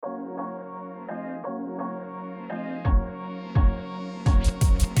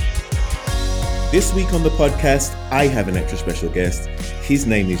This week on the podcast, I have an extra special guest. His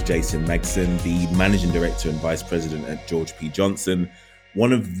name is Jason Megson, the Managing Director and Vice President at George P. Johnson,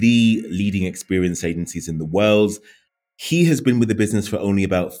 one of the leading experience agencies in the world. He has been with the business for only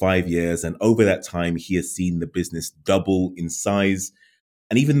about 5 years, and over that time, he has seen the business double in size.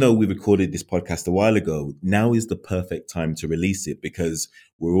 And even though we recorded this podcast a while ago, now is the perfect time to release it because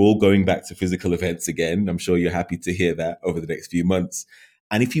we're all going back to physical events again. I'm sure you're happy to hear that over the next few months.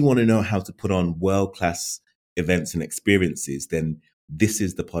 And if you want to know how to put on world-class events and experiences, then this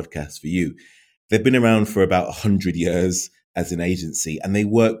is the podcast for you. They've been around for about 100 years as an agency, and they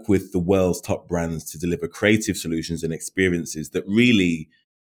work with the world's top brands to deliver creative solutions and experiences that really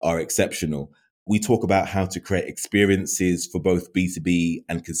are exceptional. We talk about how to create experiences for both B2B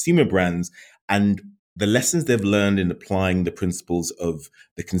and consumer brands and the lessons they've learned in applying the principles of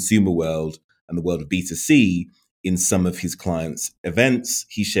the consumer world and the world of B2C in some of his clients' events.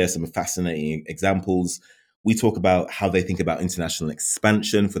 He shares some fascinating examples. We talk about how they think about international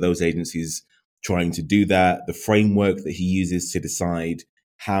expansion for those agencies trying to do that, the framework that he uses to decide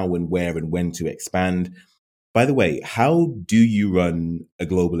how and where and when to expand. By the way, how do you run a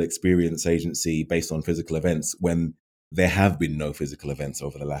global experience agency based on physical events when there have been no physical events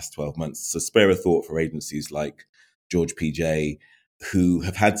over the last 12 months? So spare a thought for agencies like George PJ, who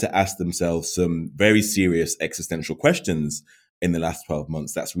have had to ask themselves some very serious existential questions in the last 12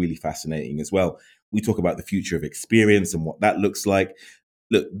 months. That's really fascinating as well. We talk about the future of experience and what that looks like.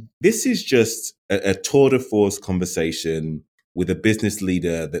 Look, this is just a tour de force conversation with a business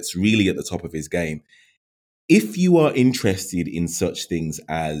leader that's really at the top of his game. If you are interested in such things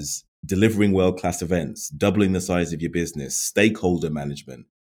as delivering world-class events, doubling the size of your business, stakeholder management,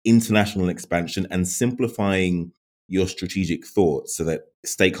 international expansion, and simplifying your strategic thoughts so that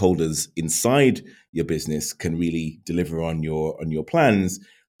stakeholders inside your business can really deliver on your plans,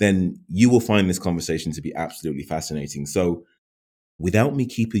 then you will find this conversation to be absolutely fascinating. So without me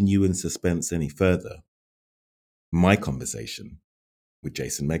keeping you in suspense any further, my conversation with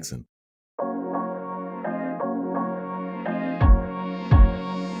Jason Megson.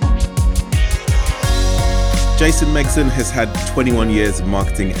 Jason Megson has had 21 years of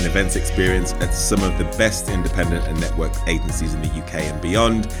marketing and events experience at some of the best independent and network agencies in the UK and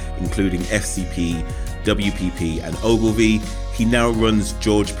beyond, including FCP, WPP and Ogilvy. He now runs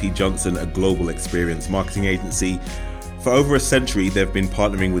George P. Johnson, a global experience marketing agency. For over a century, they've been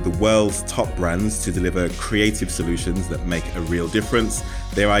partnering with the world's top brands to deliver creative solutions that make a real difference.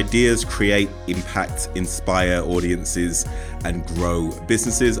 Their ideas create, impact, inspire audiences, and grow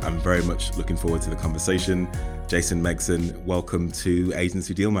businesses. I'm very much looking forward to the conversation. Jason Megson, welcome to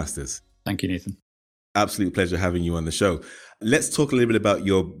Agency Deal Masters. Thank you, Nathan. Absolute pleasure having you on the show. Let's talk a little bit about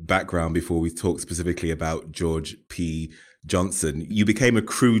your background before we talk specifically about George P. Johnson. You became a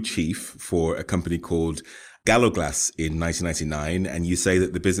crew chief for a company called Galloglass in 1999, and you say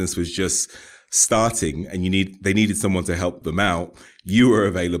that the business was just starting and they needed someone to help them out. You were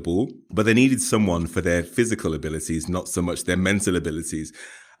available, but they needed someone for their physical abilities, not so much their mental abilities.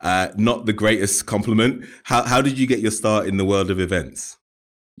 Not the greatest compliment. How did you get your start in the world of events?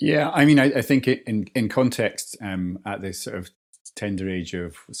 Yeah, I mean, I think in context, at this sort of tender age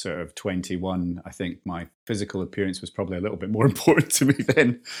of sort of 21, I think my physical appearance was probably a little bit more important to me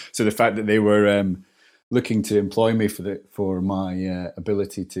then. So the fact that they were looking to employ me for my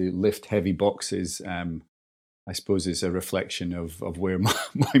ability to lift heavy boxes, I suppose is a reflection of where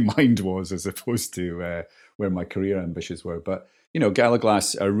my mind was as opposed to where my career ambitions were. But, you know,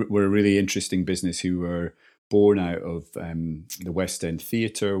 Galloglass were a really interesting business who were born out of the West End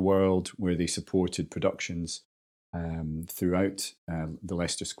theatre world, where they supported productions throughout the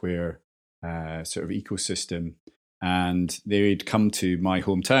Leicester Square sort of ecosystem. And they'd come to my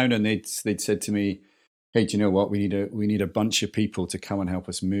hometown and they'd said to me, hey, do you know what? We need a bunch of people to come and help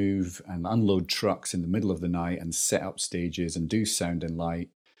us move and unload trucks in the middle of the night and set up stages and do sound and light.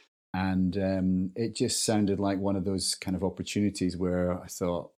 And it just sounded like one of those kind of opportunities where I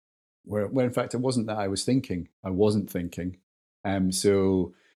thought, where in fact it wasn't that I was thinking. I wasn't thinking.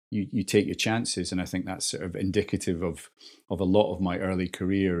 So you take your chances, and I think that's sort of indicative of a lot of my early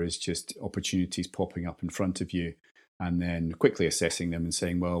career is just opportunities popping up in front of you, and then quickly assessing them and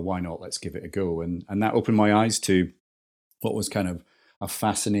saying, well, why not? Let's give it a go. And that opened my eyes to what was kind of a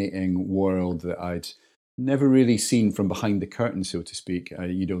fascinating world that I'd never really seen from behind the curtain, so to speak.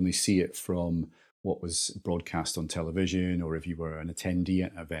 You'd only see it from what was broadcast on television or if you were an attendee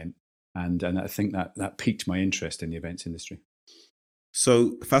at an event. And I think that piqued my interest in the events industry.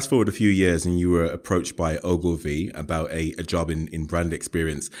 So fast forward a few years and you were approached by Ogilvy about a job in brand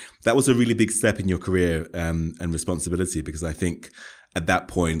experience. That was a really big step in your career and responsibility, because I think at that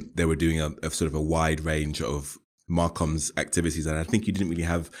point they were doing a sort of a wide range of Marcom's activities, and I think you didn't really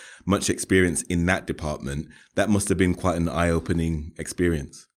have much experience in that department. That must have been quite an eye-opening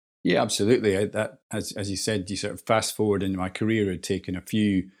experience. Yeah, absolutely. That, as you said, you sort of fast forward in my career, had taken a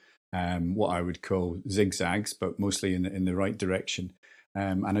few what I would call zigzags, but mostly in the right direction.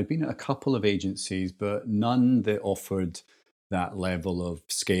 And I'd been at a couple of agencies, but none that offered that level of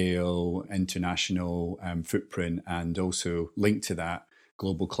scale, international footprint, and also linked to that,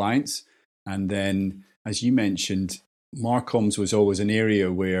 global clients. And then, as you mentioned, Marcoms was always an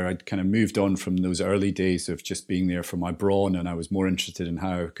area where I'd kind of moved on from those early days of just being there for my brawn, and I was more interested in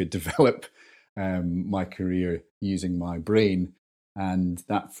how I could develop my career using my brain. And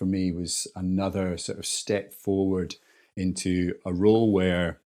that for me was another sort of step forward into a role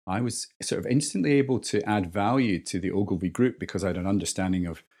where I was sort of instantly able to add value to the Ogilvy Group because I had an understanding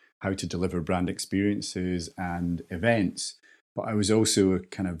of how to deliver brand experiences and events. But I was also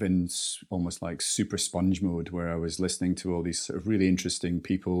kind of in almost like super sponge mode where I was listening to all these sort of really interesting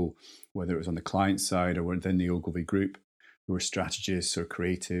people, whether it was on the client side or within the Ogilvy Group, who were strategists or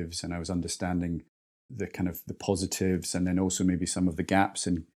creatives. And I was understanding the kind of the positives and then also maybe some of the gaps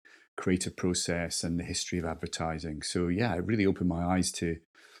in creative process and the history of advertising. So yeah, it really opened my eyes to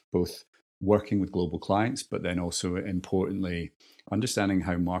both working with global clients, but then also importantly, understanding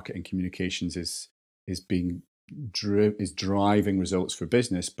how marketing communications is driving results for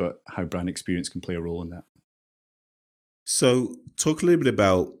business, but how brand experience can play a role in that. So talk a little bit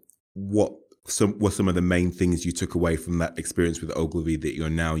about what were some of the main things you took away from that experience with Ogilvy that you're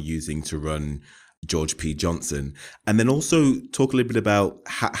now using to run George P. Johnson. And then also talk a little bit about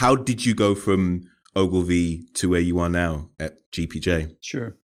how did you go from Ogilvy to where you are now at GPJ?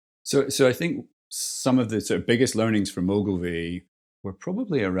 Sure. So I think some of the sort of biggest learnings from Ogilvy were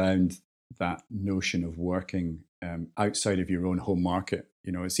probably around that notion of working outside of your own home market.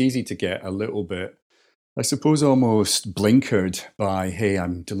 You know, it's easy to get a little bit, I suppose, almost blinkered by, hey,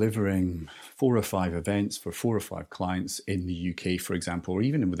 I'm delivering 4 or 5 events for 4 or 5 clients in the UK, for example, or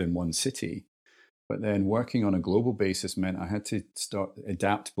even within one city. But then working on a global basis meant I had to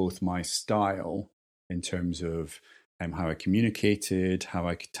adapt both my style in terms of how I communicated, how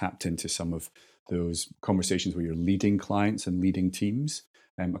I tapped into some of those conversations where you're leading clients and leading teams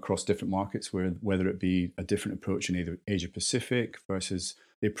across different markets, whether it be a different approach in either Asia Pacific versus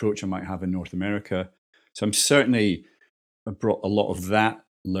the approach I might have in North America. So I'm certainly brought a lot of that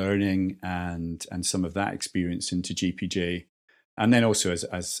learning and some of that experience into GPJ. And then also,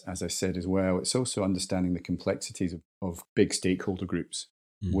 as I said as well, it's also understanding the complexities of big stakeholder groups,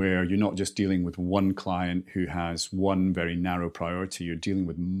 where you're not just dealing with one client who has one very narrow priority. You're dealing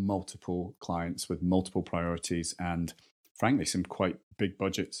with multiple clients with multiple priorities and, frankly, some quite big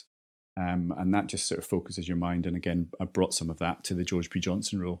budgets. And that just sort of focuses your mind. And again, I brought some of that to the George P.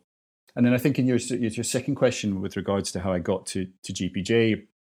 Johnson role. And then I think in your second question with regards to how I got to GPJ,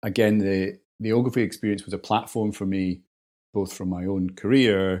 again, the Ogilvy experience was a platform for me, both from my own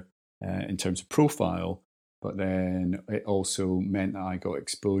career in terms of profile, but then it also meant that I got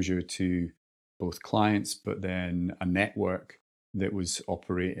exposure to both clients, but then a network that was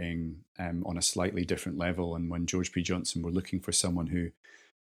operating on a slightly different level. And when George P. Johnson were looking for someone who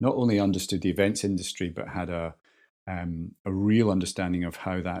not only understood the events industry, but had a real understanding of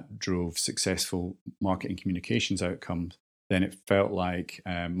how that drove successful marketing communications outcomes, then it felt like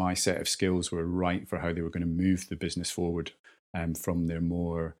my set of skills were right for how they were going to move the business forward from their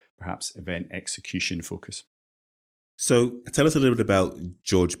more perhaps event execution focus. So tell us a little bit about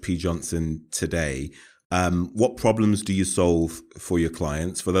George P. Johnson today. What problems do you solve for your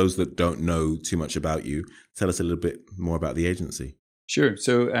clients? For those that don't know too much about you, tell us a little bit more about the agency. Sure.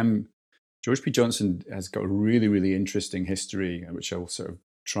 So George P. Johnson has got a really, really interesting history, which I'll sort of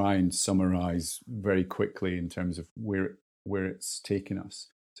try and summarize very quickly in terms of where it's taken us.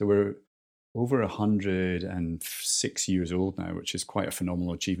 So we're over 106 years old now, which is quite a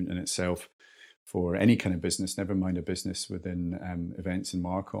phenomenal achievement in itself for any kind of business, never mind a business within events and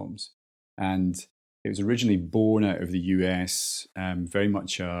Marcoms. And it was originally born out of the US, very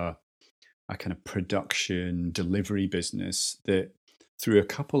much a kind of production delivery business that, through a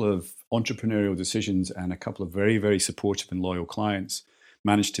couple of entrepreneurial decisions and a couple of very, very supportive and loyal clients,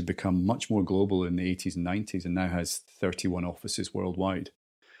 managed to become much more global in the 80s and 90s and now has 31 offices worldwide.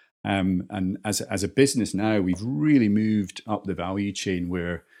 And as a business now, we've really moved up the value chain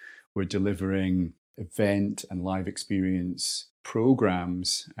where we're delivering event and live experience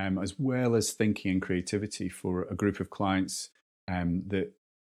programs, as well as thinking and creativity for a group of clients that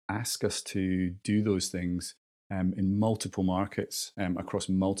ask us to do those things in multiple markets across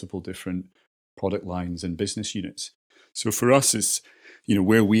multiple different product lines and business units. So for us, it's,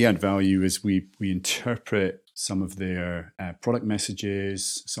 where we add value is we interpret some of their product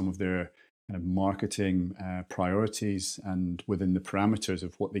messages, some of their kind of marketing priorities, and within the parameters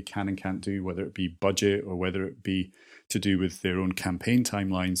of what they can and can't do, whether it be budget or whether it be to do with their own campaign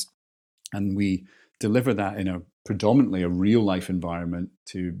timelines. And we deliver that in a predominantly a real life environment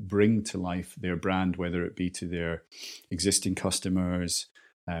to bring to life their brand, whether it be to their existing customers,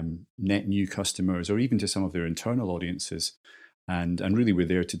 net new customers, or even to some of their internal audiences. And really, we're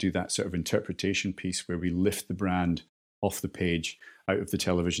there to do that sort of interpretation piece where we lift the brand off the page, out of the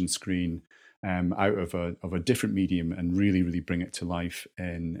television screen, out of a different medium, and really bring it to life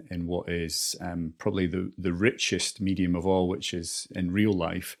in what is probably the richest medium of all, which is in real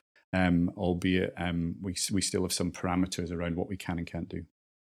life, albeit we still have some parameters around what we can and can't do.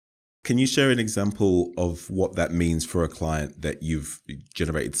 Can you share an example of what that means for a client that you've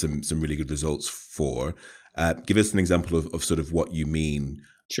generated some really good results for? Give us an example of sort of what you mean.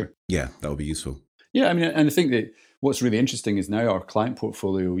 Sure. Yeah, that would be useful. Yeah, I mean, and I think that what's really interesting is now our client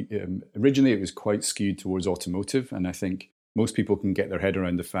portfolio, originally it was quite skewed towards automotive. And I think most people can get their head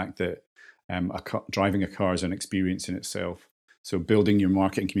around the fact that driving a car is an experience in itself. So building your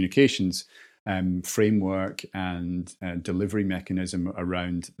marketing communications framework and delivery mechanism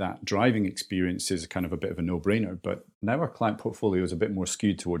around that driving experience is kind of a bit of a no-brainer. But now our client portfolio is a bit more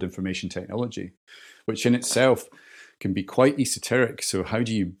skewed toward information technology, which in itself can be quite esoteric. So how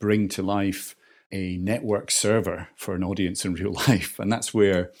do you bring to life a network server for an audience in real life? And that's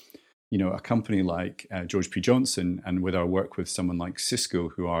where, a company like George P. Johnson, and with our work with someone like Cisco,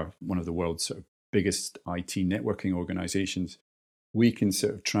 who are one of the world's sort of biggest IT networking organizations, we can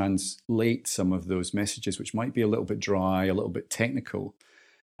sort of translate some of those messages, which might be a little bit dry, a little bit technical,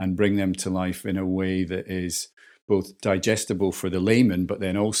 and bring them to life in a way that is both digestible for the layman, but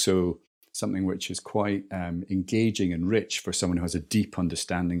then also something which is quite engaging and rich for someone who has a deep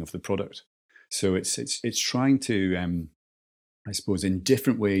understanding of the product. So it's trying to, I suppose, in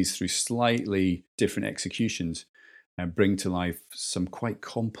different ways through slightly different executions, bring to life some quite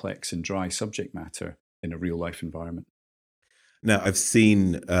complex and dry subject matter in a real life environment. Now, I've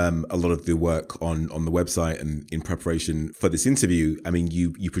seen a lot of the work on the website and in preparation for this interview. I mean,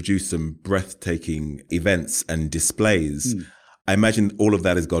 you produce some breathtaking events and displays. I imagine all of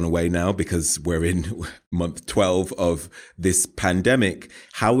that has gone away now because we're in month 12 of this pandemic.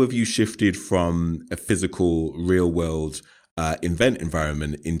 How have you shifted from a physical, real world event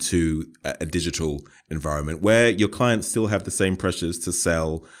environment into a digital environment where your clients still have the same pressures to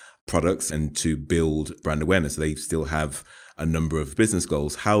sell products and to build brand awareness? They still have a number of business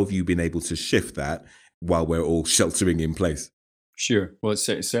goals. How have you been able to shift that while we're all sheltering in place? Sure. Well, it's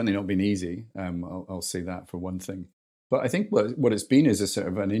certainly not been easy. I'll say that for one thing. But I think what it's been is a sort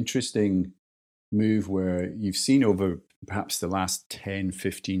of an interesting move where you've seen over perhaps the last 10,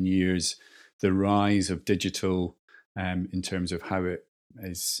 15 years, the rise of digital in terms of how it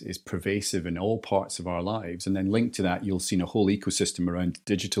is pervasive in all parts of our lives. And then linked to that, you'll see a whole ecosystem around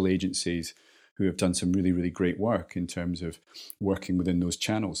digital agencies who have done some really, really great work in terms of working within those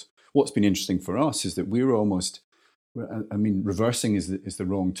channels. What's been interesting for us is that we're almost, I mean, reversing is the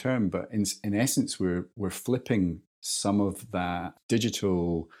wrong term, but in essence, we're flipping some of that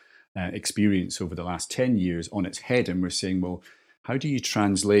digital experience over the last 10 years on its head. And we're saying, well, how do you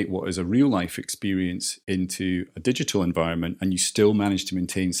translate what is a real life experience into a digital environment and you still manage to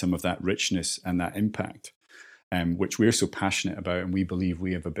maintain some of that richness and that impact? Which we're so passionate about, and we believe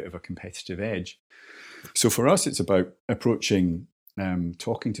we have a bit of a competitive edge. So for us, it's about approaching,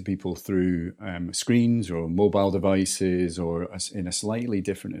 talking to people through screens or mobile devices or in a slightly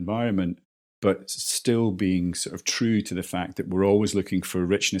different environment, but still being sort of true to the fact that we're always looking for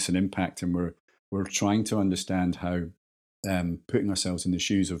richness and impact, and we're trying to understand how putting ourselves in the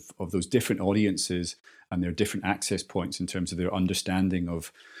shoes of those different audiences and their different access points in terms of their understanding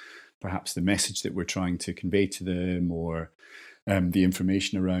of perhaps the message that we're trying to convey to them or the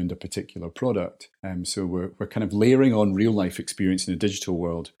information around a particular product. So we're kind of layering on real life experience in a digital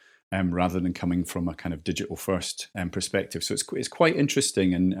world rather than coming from a kind of digital first perspective. So it's quite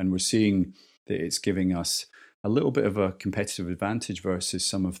interesting, and we're seeing that it's giving us a little bit of a competitive advantage versus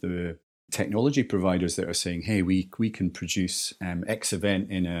some of the technology providers that are saying, hey, we can produce X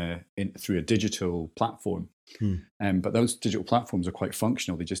event through a digital platform. But those digital platforms are quite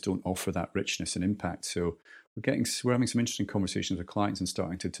functional. They just don't offer that richness and impact. So we're having some interesting conversations with clients and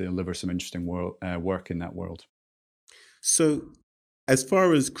starting to deliver some interesting work in that world. So as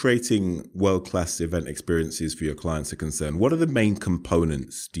far as creating world-class event experiences for your clients are concerned, what are the main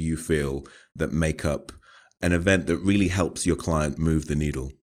components, do you feel, that make up an event that really helps your client move the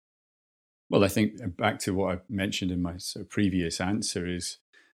needle? Well, I think back to what I mentioned in my sort of previous answer is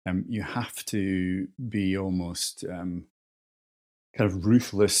you have to be almost kind of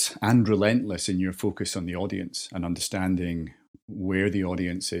ruthless and relentless in your focus on the audience and understanding where the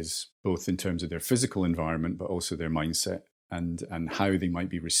audience is, both in terms of their physical environment, but also their mindset and how they might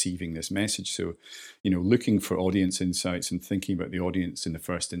be receiving this message. So, looking for audience insights and thinking about the audience in the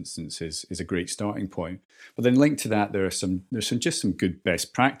first instance is a great starting point. But then linked to that, there's some good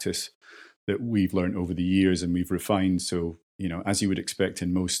best practice that we've learned over the years and we've refined. So, as you would expect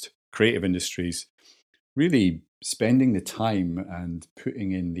in most creative industries, really spending the time and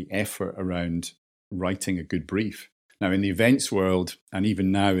putting in the effort around writing a good brief. Now, in the events world, and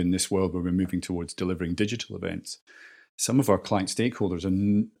even now in this world where we're moving towards delivering digital events, some of our client stakeholders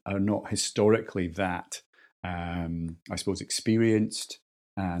are not historically that, I suppose, experienced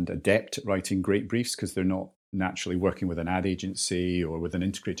and adept at writing great briefs because they're not naturally working with an ad agency or with an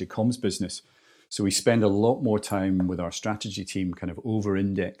integrated comms business. So we spend a lot more time with our strategy team kind of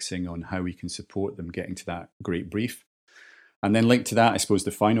over-indexing on how we can support them getting to that great brief. And then linked to that, I suppose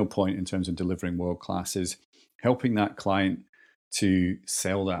the final point in terms of delivering world-class is helping that client to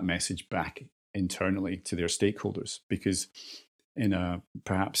sell that message back internally to their stakeholders. Because in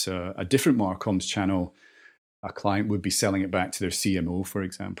perhaps a different Marcoms channel, a client would be selling it back to their CMO, for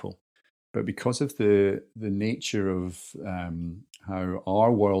example. But because of the nature of how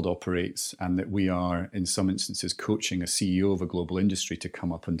our world operates, and that we are, in some instances, coaching a CEO of a global industry to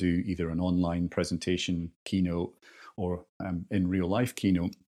come up and do either an online presentation keynote or in real life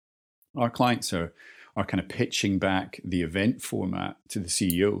keynote, our clients are kind of pitching back the event format to the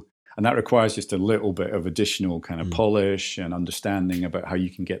CEO. And that requires just a little bit of additional kind of polish and understanding about how you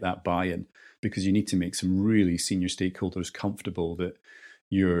can get that buy-in, because you need to make some really senior stakeholders comfortable that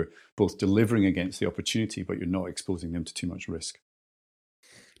you're both delivering against the opportunity, but you're not exposing them to too much risk.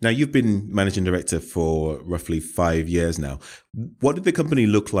 Now, you've been managing director for roughly 5 years now. What did the company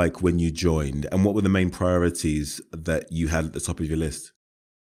look like when you joined, and what were the main priorities that you had at the top of your list?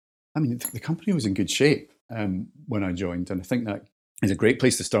 I mean, the company was in good shape when I joined, and I think that is a great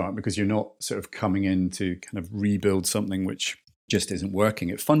place to start, because you're not sort of coming in to kind of rebuild something which just isn't working.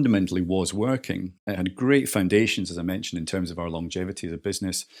 It fundamentally was working. It had great foundations, as I mentioned, in terms of our longevity as a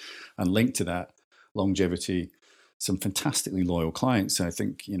business, and linked to that longevity, some fantastically loyal clients. I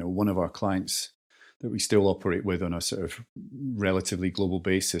think, one of our clients that we still operate with on a sort of relatively global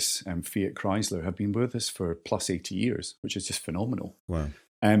basis, Fiat Chrysler, have been with us for plus 80 years, which is just phenomenal. Wow.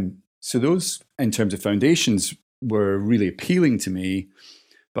 So those, in terms of foundations, were really appealing to me.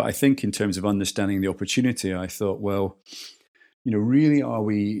 But I think in terms of understanding the opportunity, I thought, well, really, are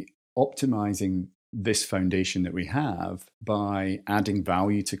we optimizing this foundation that we have by adding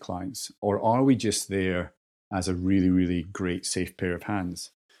value to clients? Or are we just there as a really, really great safe pair of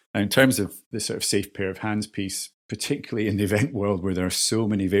hands? Now, in terms of the sort of safe pair of hands piece, particularly in the event world where there are so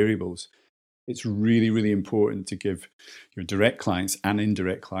many variables, it's really, really important to give your direct clients and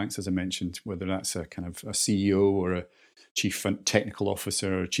indirect clients, as I mentioned, whether that's a kind of a CEO or a chief technical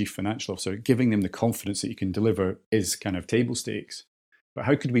officer or chief financial officer, giving them the confidence that you can deliver is kind of table stakes. But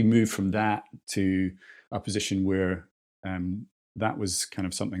how could we move from that to a position where that was kind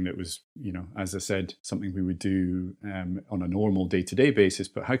of something that was, as I said, something we would do on a normal day-to-day basis,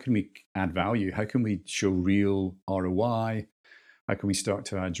 but how can we add value? How can we show real ROI? How can we start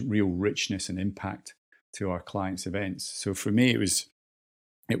to add real richness and impact to our clients' events? So for me,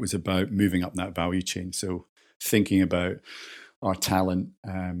 it was about moving up that value chain. So thinking about our talent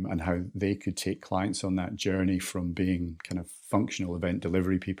and how they could take clients on that journey from being kind of functional event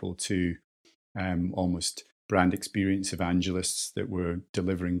delivery people to almost brand experience evangelists that were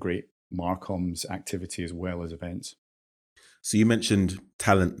delivering great Marcoms activity as well as events. So you mentioned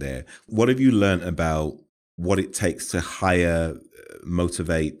talent there. What have you learned about what it takes to hire,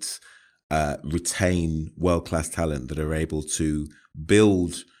 motivate, retain world-class talent that are able to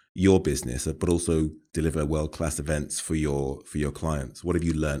build your business, but also deliver world-class events for your clients? What have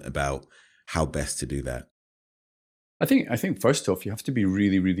you learned about how best to do that? I think first off, you have to be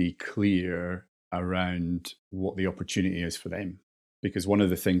really, really clear around what the opportunity is for them. Because one of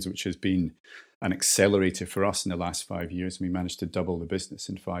the things which has been an accelerator for us in the last 5 years, and we managed to double the business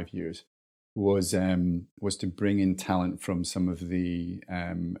in 5 years, was to bring in talent from some of the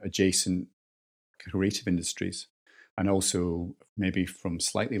adjacent creative industries, and also maybe from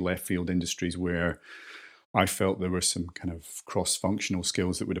slightly left field industries where I felt there were some kind of cross-functional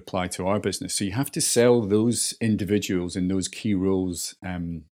skills that would apply to our business. So you have to sell those individuals in those key roles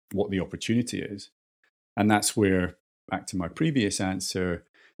what the opportunity is. And that's where, back to my previous answer,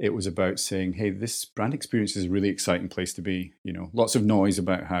 it was about saying, hey, this brand experience is a really exciting place to be. Lots of noise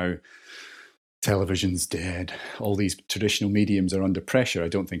about how television's dead. All these traditional mediums are under pressure. I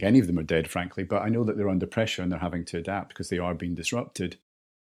don't think any of them are dead, frankly, but I know that they're under pressure and they're having to adapt because they are being disrupted.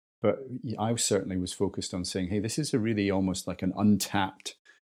 But I certainly was focused on saying, hey, this is a really almost like an untapped,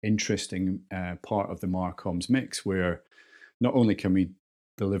 interesting part of the Marcoms mix where not only can we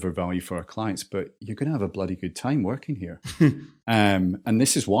deliver value for our clients, but you're going to have a bloody good time working here. And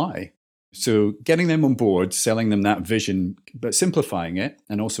this is why. So getting them on board, selling them that vision, but simplifying it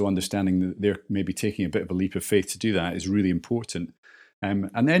and also understanding that they're maybe taking a bit of a leap of faith to do that is really important. And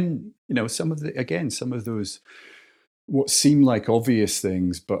then, some of those what seem like obvious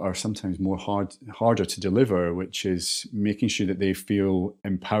things, but are sometimes harder to deliver, which is making sure that they feel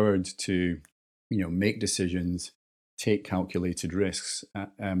empowered to, make decisions, take calculated risks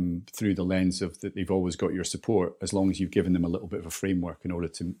through the lens of that they've always got your support, as long as you've given them a little bit of a framework in order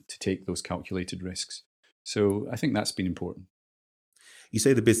to take those calculated risks. So I think that's been important. You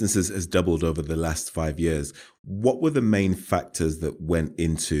say the business has doubled over the last 5 years. What were the main factors that went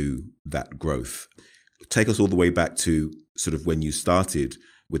into that growth? Take us all the way back to sort of when you started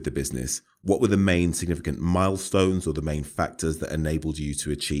with the business. What were the main significant milestones or the main factors that enabled you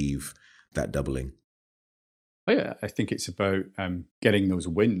to achieve that doubling? Oh, yeah, I think it's about getting those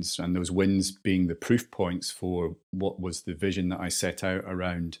wins, and those wins being the proof points for what was the vision that I set out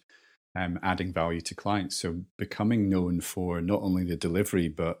around adding value to clients. So becoming known for not only the delivery,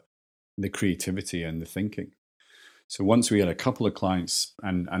 but the creativity and the thinking. So once we had a couple of clients,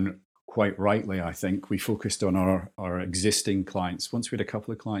 and quite rightly, I think, we focused on our existing clients. Once we had a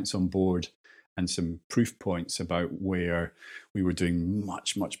couple of clients on board and some proof points about where we were doing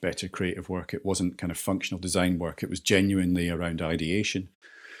much, much better creative work. It wasn't kind of functional design work. It was genuinely around ideation,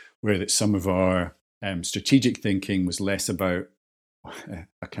 where that some of our strategic thinking was less about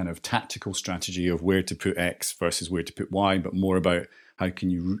a kind of tactical strategy of where to put X versus where to put Y, but more about how can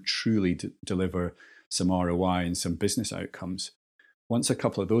you truly deliver some ROI and some business outcomes. Once a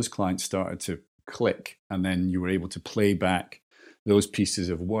couple of those clients started to click, and then you were able to play back those pieces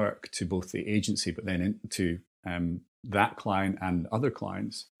of work to both the agency, but then to that client and other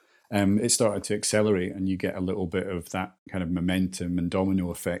clients, it started to accelerate, and you get a little bit of that kind of momentum and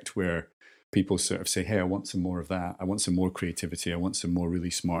domino effect where people sort of say, hey, I want some more of that. I want some more creativity. I want some more really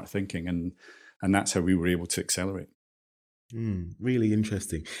smart thinking. And that's how we were able to accelerate. Really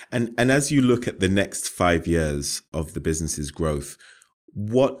interesting. And as you look at the next 5 years of the business's growth,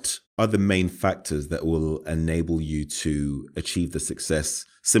 what are the main factors that will enable you to achieve the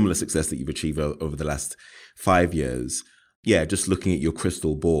similar success that you've achieved over the last 5 years? Yeah, just looking at your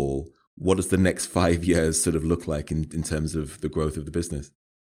crystal ball, what does the next 5 years sort of look like in terms of the growth of the business?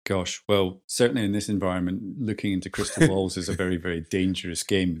 Gosh, well, certainly in this environment, looking into crystal balls is a very, very dangerous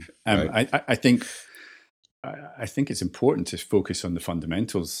game. Right. I think it's important to focus on the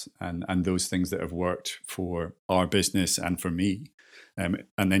fundamentals and those things that have worked for our business and for me. And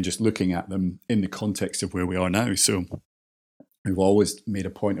then just looking at them in the context of where we are now. So we've always made a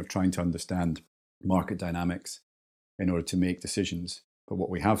point of trying to understand market dynamics in order to make decisions. But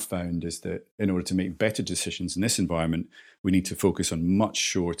what we have found is that in order to make better decisions in this environment, we need to focus on much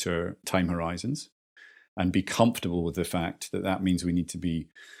shorter time horizons and be comfortable with the fact that that means we need to be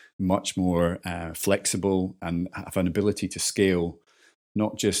much more flexible and have an ability to scale,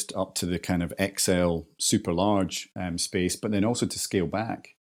 not just up to the kind of Excel super large space, but then also to scale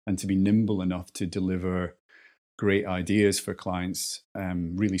back and to be nimble enough to deliver great ideas for clients,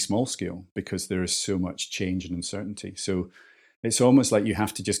 really small scale, because there is so much change and uncertainty. So it's almost like you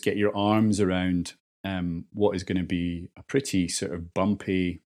have to just get your arms around what is going to be a pretty sort of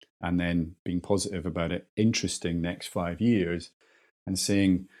bumpy, and then being positive about it, interesting next 5 years, and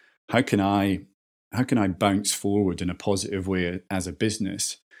saying, how can I bounce forward in a positive way as a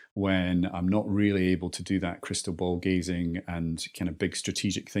business when I'm not really able to do that crystal ball gazing and kind of big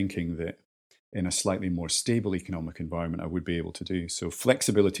strategic thinking that in a slightly more stable economic environment I would be able to do. So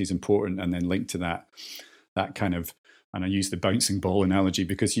flexibility is important, and then linked to that kind of, and I use the bouncing ball analogy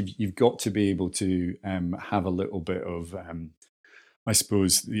because you've got to be able to have a little bit of, I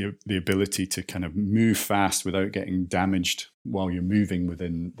suppose, the ability to kind of move fast without getting damaged while you're moving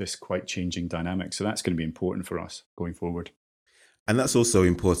within this quite changing dynamic. So that's going to be important for us going forward. And that's also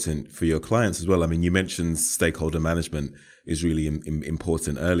important for your clients as well. I mean, you mentioned stakeholder management is really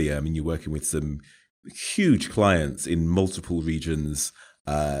important earlier. I mean, you're working with some huge clients in multiple regions,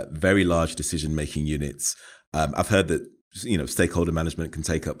 very large decision-making units. I've heard that, stakeholder management can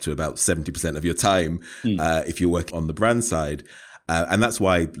take up to about 70% of your time if you're working on the brand side. And that's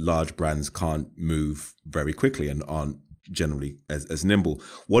why large brands can't move very quickly and aren't generally as nimble.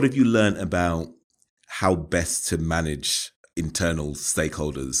 What have you learned about how best to manage internal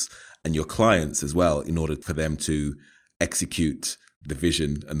stakeholders and your clients as well in order for them to execute the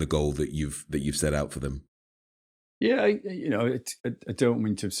vision and the goal that you've set out for them? Yeah, I don't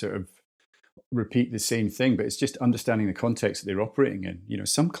mean to sort of repeat the same thing, but it's just understanding the context that they're operating in.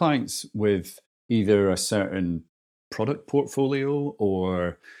 Some clients with either a certain product portfolio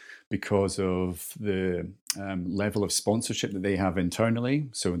or because of the level of sponsorship that they have internally.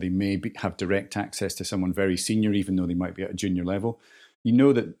 So they may have direct access to someone very senior, even though they might be at a junior level.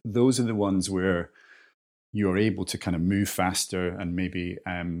 That those are the ones where you're able to kind of move faster and maybe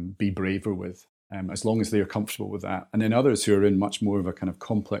be braver with, as long as they're comfortable with that. And then others who are in much more of a kind of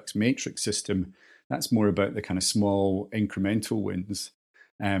complex matrix system, that's more about the kind of small incremental wins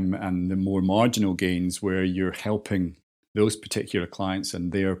and the more marginal gains where you're helping those particular clients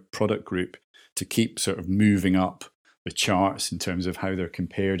and their product group to keep sort of moving up the charts in terms of how they're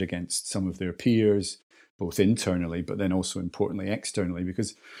compared against some of their peers, both internally, but then also importantly externally,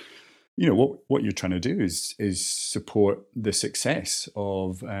 because what you're trying to do is support the success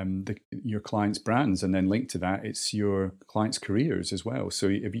of your clients' brands, and then linked to that, it's your clients' careers as well. So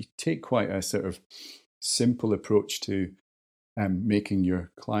if you take quite a sort of simple approach to making your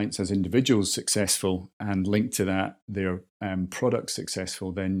clients as individuals successful and linked to that their products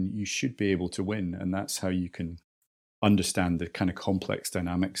successful, then you should be able to win, and that's how you can understand the kind of complex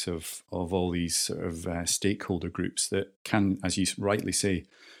dynamics of all these sort of stakeholder groups that can, as you rightly say,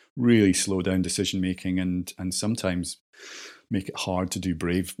 really slow down decision making and sometimes make it hard to do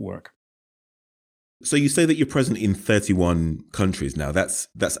brave work. So you say that you're present in 31 countries now. That's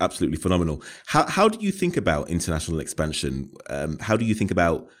absolutely phenomenal. How do you think about international expansion? How do you think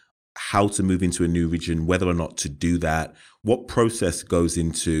about how to move into a new region, whether or not to do that? What process goes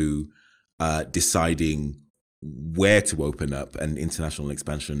into deciding where to open up and international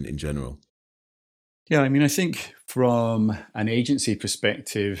expansion in general? Yeah, I mean, I think from an agency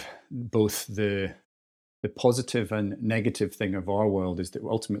perspective, both the positive and negative thing of our world is that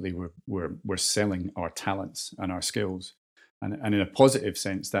ultimately we're selling our talents and our skills, and in a positive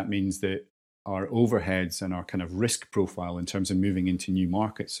sense, that means that our overheads and our kind of risk profile in terms of moving into new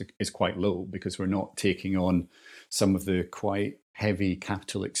markets is quite low, because we're not taking on some of the quite heavy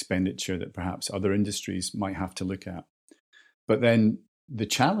capital expenditure that perhaps other industries might have to look at. But then the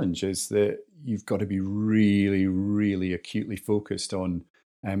challenge is that you've got to be really, really acutely focused on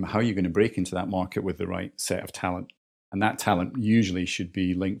how you're going to break into that market with the right set of talent. And that talent usually should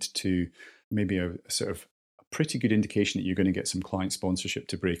be linked to maybe a sort of a pretty good indication that you're going to get some client sponsorship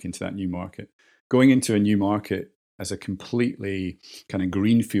to break into that new market. Going into a new market as a completely kind of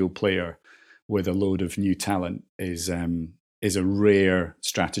greenfield player with a load of new talent is a rare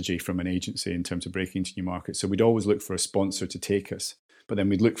strategy from an agency in terms of breaking into new markets. So we'd always look for a sponsor to take us, but then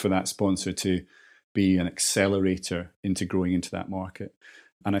we'd look for that sponsor to be an accelerator into growing into that market.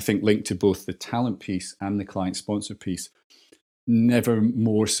 And I think linked to both the talent piece and the client sponsor piece, never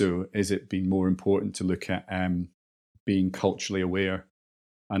more so is it been more important to look at being culturally aware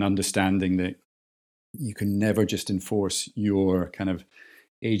and understanding that you can never just enforce your kind of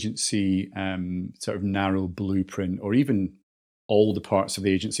agency sort of narrow blueprint, or even all the parts of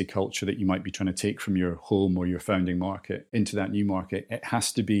the agency culture that you might be trying to take from your home or your founding market into that new market. It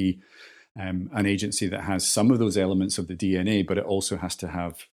has to be an agency that has some of those elements of the DNA, but it also has to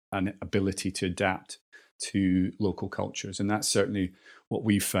have an ability to adapt to local cultures. And that's certainly what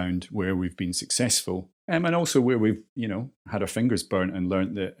we've found where we've been successful, and also where we've, had our fingers burnt and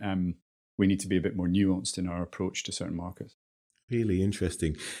learned that we need to be a bit more nuanced in our approach to certain markets. Really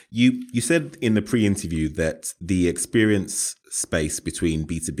interesting. You said in the pre-interview that the experience space between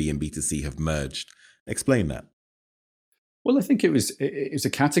B2B and B2C have merged. Explain that. Well, I think it was a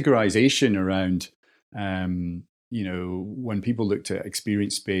categorization around, when people looked at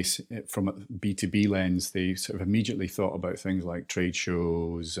experience space from a B2B lens, they sort of immediately thought about things like trade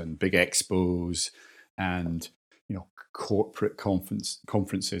shows and big expos and, corporate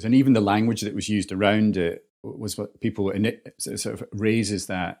conferences. And even the language that was used around it was what people, and it sort of raises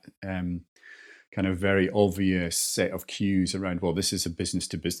that kind of very obvious set of cues around, well, this is a business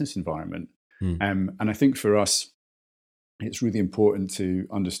to business environment. And I think for us, it's really important to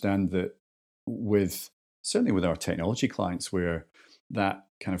understand that certainly with our technology clients, where that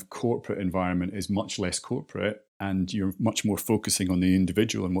kind of corporate environment is much less corporate and you're much more focusing on the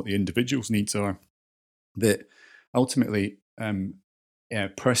individual and what the individual's needs are, that ultimately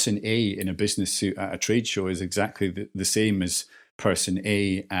person A in a business suit at a trade show is exactly the same as person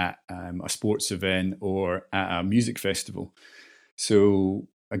A at a sports event or at a music festival. So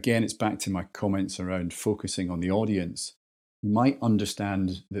again, it's back to my comments around focusing on the audience. You might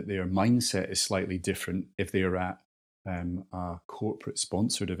understand that their mindset is slightly different if they are at a corporate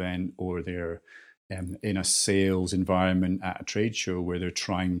sponsored event, or they're in a sales environment at a trade show where they're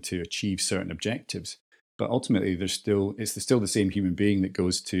trying to achieve certain objectives. But ultimately, it's still the same human being that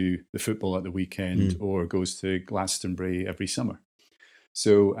goes to the football at the weekend or goes to Glastonbury every summer.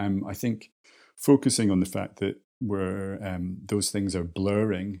 So I think focusing on the fact that those things are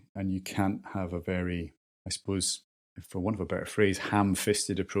blurring, and you can't have a very, I suppose, for want of a better phrase,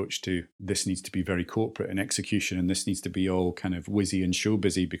 ham-fisted approach to this needs to be very corporate in execution, and this needs to be all kind of whizzy and show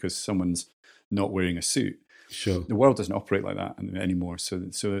busy because someone's not wearing a suit. Sure. The world doesn't operate like that anymore. So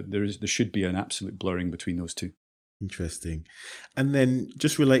there should be an absolute blurring between those two. Interesting. And then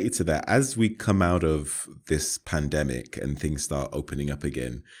just related to that, as we come out of this pandemic and things start opening up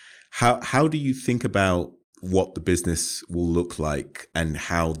again, how do you think about what the business will look like and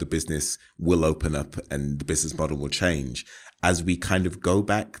how the business will open up and the business model will change as we kind of go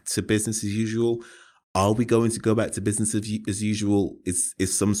back to business as usual? Are we going to go back to business as usual?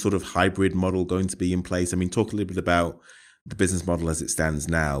 Is some sort of hybrid model going to be in place? I mean, talk a little bit about the business model as it stands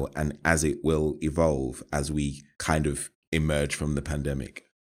now and as it will evolve as we kind of emerge from the pandemic.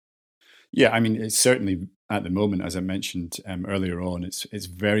 Yeah, I mean, it's certainly at the moment, as I mentioned earlier on, it's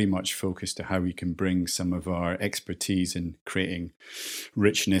very much focused to how we can bring some of our expertise in creating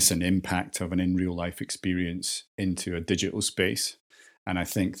richness and impact of an in real life experience into a digital space. And I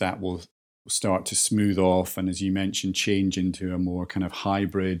think that will start to smooth off and, as you mentioned, change into a more kind of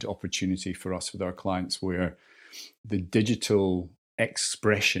hybrid opportunity for us with our clients, where the digital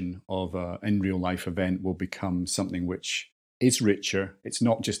expression of an in real life event will become something which is richer. It's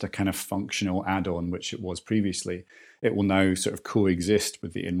not just a kind of functional add-on, which it was previously. It will now sort of coexist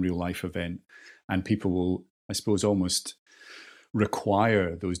with the in real life event, and people will, I suppose, almost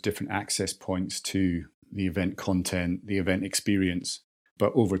require those different access points to the event content, the event experience.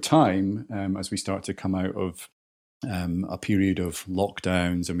 But over time, as we start to come out of a period of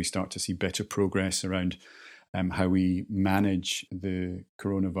lockdowns and we start to see better progress around how we manage the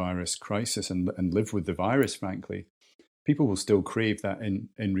coronavirus crisis and live with the virus, frankly, people will still crave that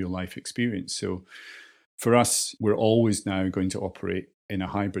in real life experience. So for us, we're always now going to operate in a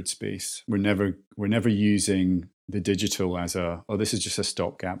hybrid space. We're never using the digital as this is just a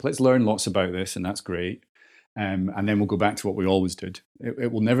stopgap. Let's learn lots about this, and that's great. And then we'll go back to what we always did.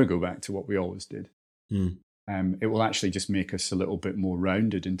 It will never go back to what we always did. It will actually just make us a little bit more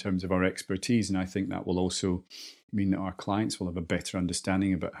rounded in terms of our expertise. And I think that will also mean that our clients will have a better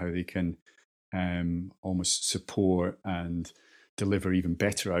understanding about how they can almost support and deliver even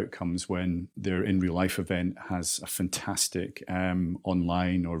better outcomes when their in real life event has a fantastic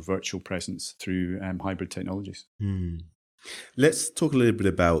online or virtual presence through hybrid technologies. Let's talk a little bit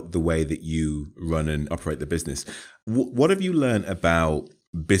about the way that you run and operate the business. What have you learned about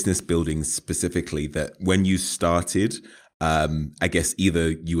business building specifically that when you started, I guess either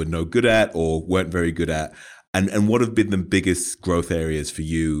you were no good at or weren't very good at? And what have been the biggest growth areas for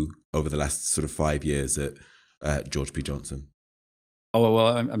you over the last sort of 5 years at George P. Johnson? Oh,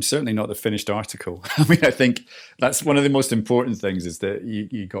 well, I'm certainly not the finished article. I mean, I think that's one of the most important things, is that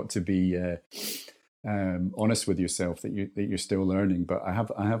you got to be honest with yourself that you're still learning. But I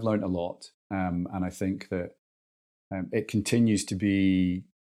have learned a lot, and I think that it continues to be,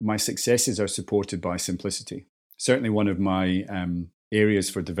 my successes are supported by simplicity. Certainly one of my areas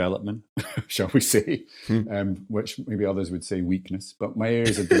for development, shall we say, which maybe others would say weakness. But my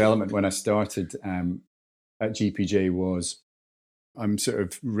areas of development when I started at GPJ was, I'm sort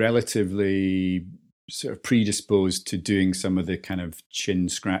of relatively sort of predisposed to doing some of the kind of chin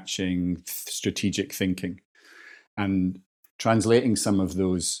scratching strategic thinking, and translating some of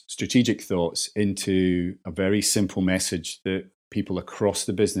those strategic thoughts into a very simple message that people across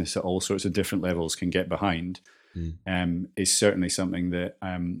the business at all sorts of different levels can get behind. Is certainly something that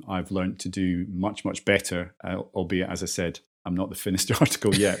I've learned to do much, much better, albeit, as I said, I'm not the finished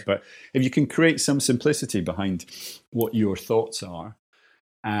article yet. But if you can create some simplicity behind what your thoughts are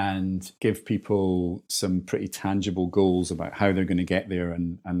and give people some pretty tangible goals about how they're going to get there,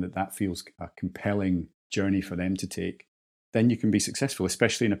 and that feels a compelling journey for them to take, then you can be successful,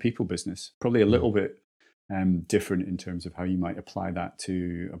 especially in a people business. Probably a little bit different in terms of how you might apply that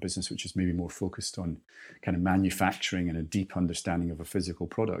to a business which is maybe more focused on kind of manufacturing and a deep understanding of a physical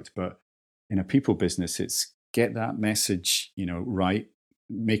product. But in a people business, it's get that message, right,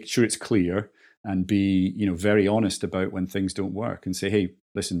 make sure it's clear, and be, very honest about when things don't work, and say, hey,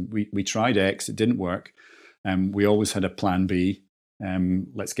 listen, we tried X, it didn't work. We always had a plan B.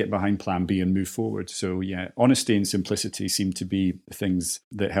 Let's get behind plan B and move forward. So yeah, honesty and simplicity seem to be the things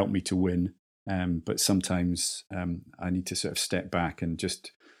that help me to win. But sometimes I need to sort of step back and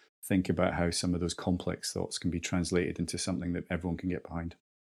just think about how some of those complex thoughts can be translated into something that everyone can get behind.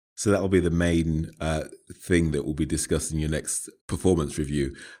 So that will be the main thing that will be discussed in your next performance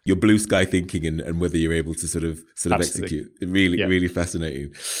review, your blue sky thinking and whether you're able to sort of execute. Really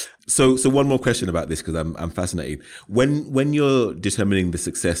fascinating. So one more question about this, because I'm fascinated. When you're determining the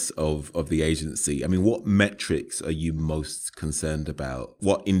success of the agency, I mean, what metrics are you most concerned about?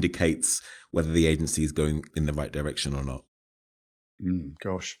 What indicates whether the agency is going in the right direction or not?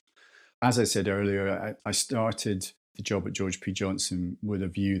 Gosh, as I said earlier, I started the job at George P. Johnson with a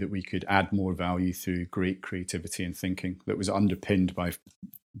view that we could add more value through great creativity and thinking that was underpinned by,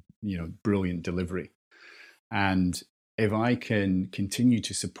 brilliant delivery. And if I can continue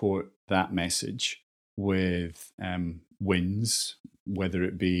to support that message with wins, whether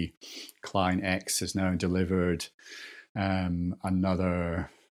it be client X has now delivered another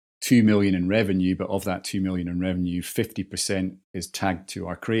 2 million in revenue, but of that 2 million in revenue, 50% is tagged to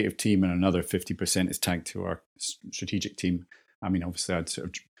our creative team and another 50% is tagged to our strategic team. I mean, obviously I'd sort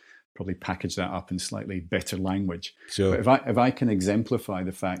of probably package that up in slightly better language. Sure. But if I can exemplify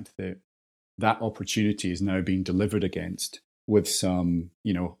the fact that that opportunity is now being delivered against with some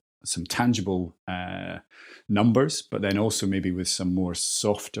tangible numbers, but then also maybe with some more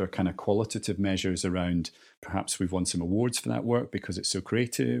softer kind of qualitative measures around perhaps we've won some awards for that work because it's so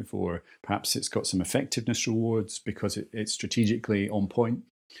creative, or perhaps it's got some effectiveness rewards because it's strategically on point,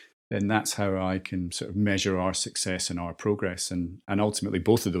 then that's how I can sort of measure our success and our progress. And ultimately,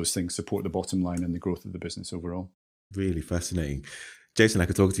 both of those things support the bottom line and the growth of the business overall. Really fascinating. Jason, I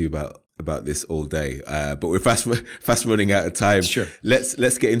could talk to you about this all day, but we're fast running out of time. Sure.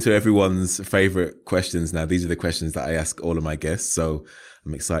 Let's get into everyone's favorite questions now. These are the questions that I ask all of my guests, so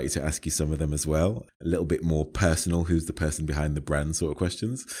I'm excited to ask you some of them as well. A little bit more personal, who's the person behind the brand sort of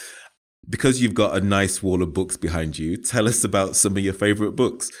questions. Because you've got a nice wall of books behind you, tell us about some of your favorite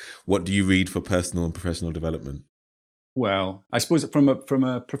books. What do you read for personal and professional development? Well, I suppose from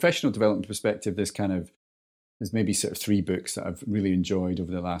a professional development perspective, there's maybe sort of 3 books that I've really enjoyed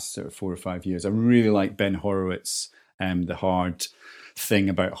over the last sort of 4 or 5 years. I really like Ben Horowitz, The Hard Thing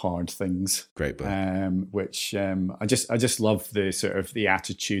About Hard Things. Great book. Which I just love the sort of the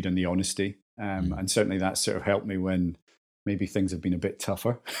attitude and the honesty. And certainly that sort of helped me when maybe things have been a bit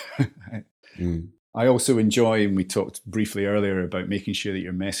tougher. I also enjoy, and we talked briefly earlier about making sure that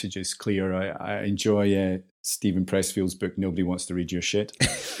your message is clear. I enjoy Stephen Pressfield's book, Nobody Wants to Read Your Shit.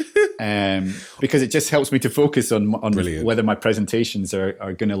 Because it just helps me to focus on whether my presentations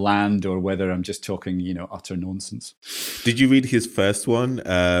are going to land or whether I'm just talking, utter nonsense. Did you read his first one,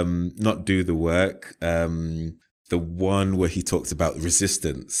 Not Do the Work? The one where he talks about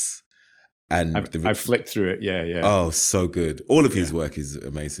resistance. And I've flicked through it. Yeah. Oh, so good. All of his work is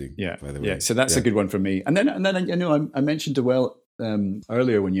amazing. Yeah. By the way. Yeah. So that's a good one for me. And then I mentioned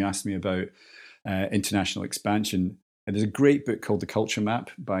earlier when you asked me about international expansion. There's a great book called The Culture Map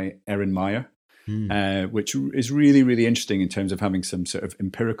by Erin Meyer, which is really, really interesting in terms of having some sort of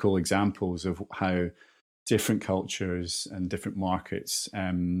empirical examples of how different cultures and different markets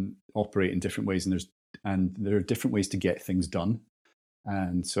operate in different ways, and there are different ways to get things done.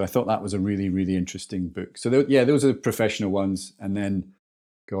 And so I thought that was a really, really interesting book. So those are the professional ones. And then,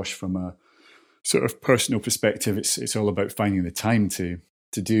 gosh, from a sort of personal perspective, it's all about finding the time to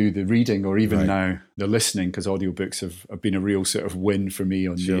do the reading, or even now the listening, because audiobooks have been a real sort of win for me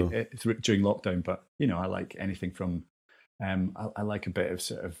during lockdown. But I like anything from I like a bit of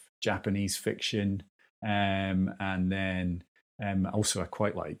sort of Japanese fiction, and then also I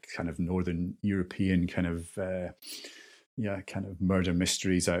quite like kind of Northern European kind of murder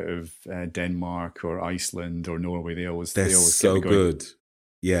mysteries out of Denmark or Iceland or Norway. They're always so good.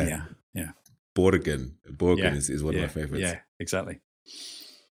 Yeah. Borgen is one of my favorites. Yeah, exactly.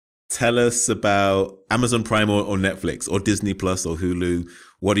 Tell us about Amazon Prime or Netflix or Disney Plus or Hulu.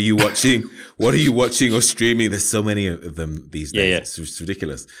 What are you watching? What are you watching or streaming? There's so many of them these days. Yeah. It's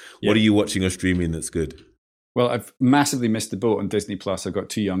ridiculous. What are you watching or streaming that's good? Well, I've massively missed the boat on Disney Plus. I've got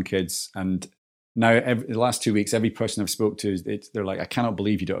 2 young kids, and now the last 2 weeks, every person I've spoke to, they're like, I cannot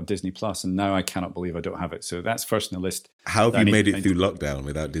believe you don't have Disney Plus, and now I cannot believe I don't have it. So that's first on the list. How have you made it through lockdown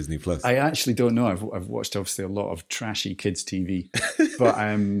without Disney Plus? I actually don't know. I've watched obviously a lot of trashy kids TV, but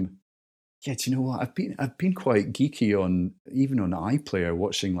do you know what? I've been quite geeky on iPlayer,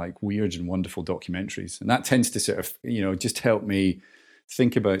 watching like weird and wonderful documentaries, and that tends to sort of just help me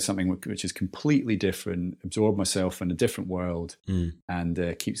think about something which is completely different, absorb myself in a different world,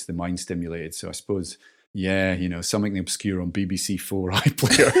 and keeps the mind stimulated. So I suppose, something obscure on BBC4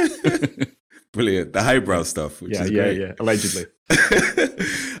 iPlayer. Brilliant. The highbrow stuff, which is great. Yeah, allegedly.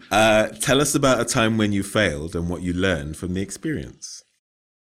 Tell us about a time when you failed and what you learned from the experience.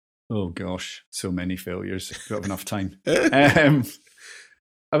 Oh gosh, so many failures. Don't have enough time.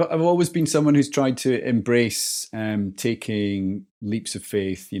 I've always been someone who's tried to embrace taking leaps of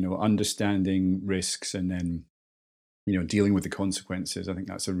faith, understanding risks and then, dealing with the consequences. I think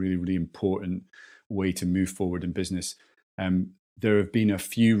that's a really, really important way to move forward in business. There have been a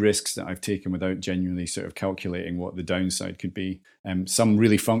few risks that I've taken without genuinely sort of calculating what the downside could be. Some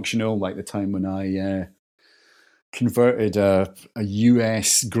really functional, like the time when I converted a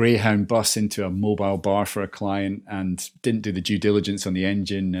US Greyhound bus into a mobile bar for a client and didn't do the due diligence on the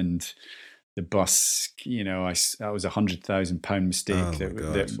engine, and the bus, that was £100,000 mistake.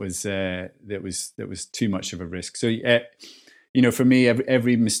 That was too much of a risk. So, for me,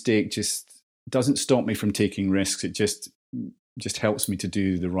 every mistake just doesn't stop me from taking risks. It just helps me to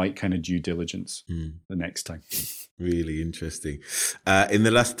do the right kind of due diligence the next time. Really interesting. In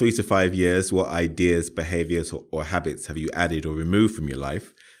the last 3 to 5 years, what ideas, behaviors, or habits have you added or removed from your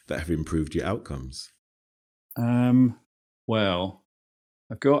life that have improved your outcomes? Well,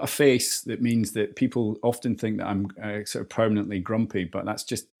 I've got a face that means that people often think that I'm sort of permanently grumpy, but that's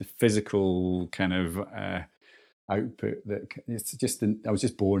just the physical kind of output. I was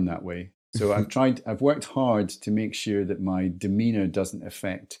just born that way. So I've worked hard to make sure that my demeanor doesn't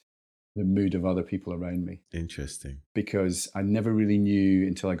affect the mood of other people around me. Interesting. Because I never really knew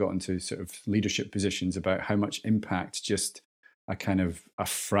until I got into sort of leadership positions about how much impact just a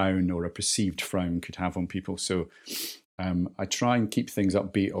frown or a perceived frown could have on people. So I try and keep things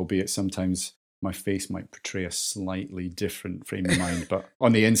upbeat, albeit sometimes my face might portray a slightly different frame of mind, but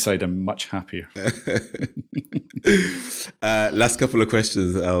on the inside, I'm much happier. Last couple of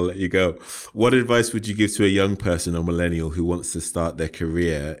questions, I'll let you go. What advice would you give to a young person or millennial who wants to start their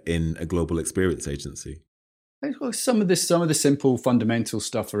career in a global experience agency? Well, some of the simple fundamental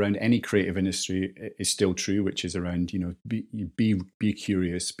stuff around any creative industry is still true, which is around, be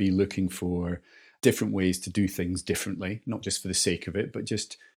curious, be looking for different ways to do things differently, not just for the sake of it, but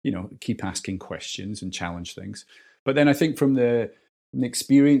just, keep asking questions and challenge things. But then I think from the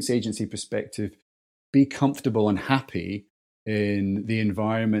experience agency perspective, be comfortable and happy in the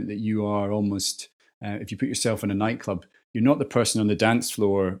environment that you are almost, if you put yourself in a nightclub, you're not the person on the dance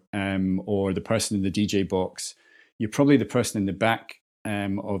floor or the person in the DJ box. You're probably the person in the back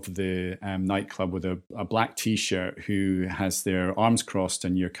of the nightclub with a black T-shirt who has their arms crossed,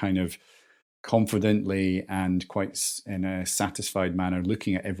 and you're kind of confidently and quite in a satisfied manner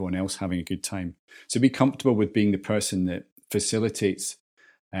looking at everyone else having a good time. So be comfortable with being the person that facilitates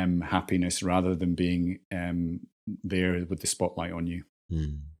happiness rather than being there with the spotlight on you.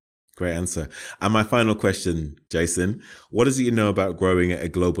 Great answer. And my final question, Jason, what is it you know about growing at a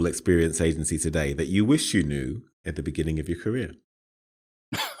global experience agency today that you wish you knew at the beginning of your career?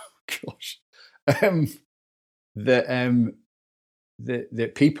 Gosh,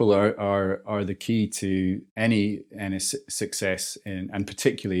 that people are the key to any success and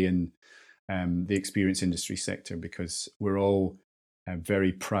particularly in the experience industry sector, because we're all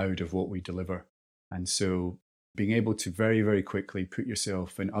very proud of what we deliver. And so being able to very, very quickly put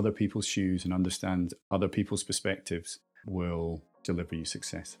yourself in other people's shoes and understand other people's perspectives will deliver you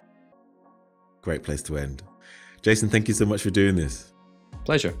success. Great place to end. Jason, thank you so much for doing this.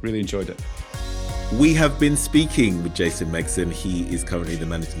 Pleasure. Really enjoyed it. We have been speaking with Jason Megson. He is currently the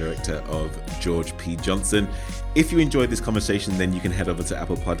Managing Director of George P. Johnson. If you enjoyed this conversation, then you can head over to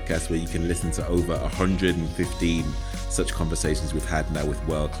Apple Podcasts, where you can listen to over 115 such conversations we've had now with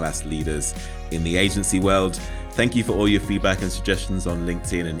world-class leaders in the agency world. Thank you for all your feedback and suggestions on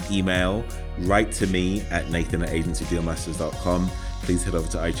LinkedIn and email. Write to me at nathan@agencydealmasters.com. Please head over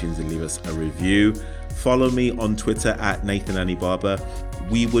to iTunes and leave us a review. Follow me on Twitter at Nathan Anibaba.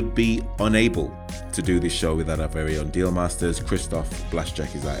 We would be unable to do this show without our very own Deal Masters. Christoph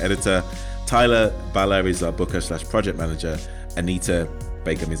Blaschek is our editor. Tyler Baller is our booker/project manager. Anita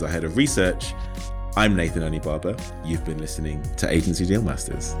Begum is our head of research. I'm Nathan Anibaba. You've been listening to Agency Deal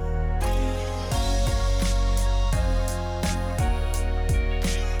Masters.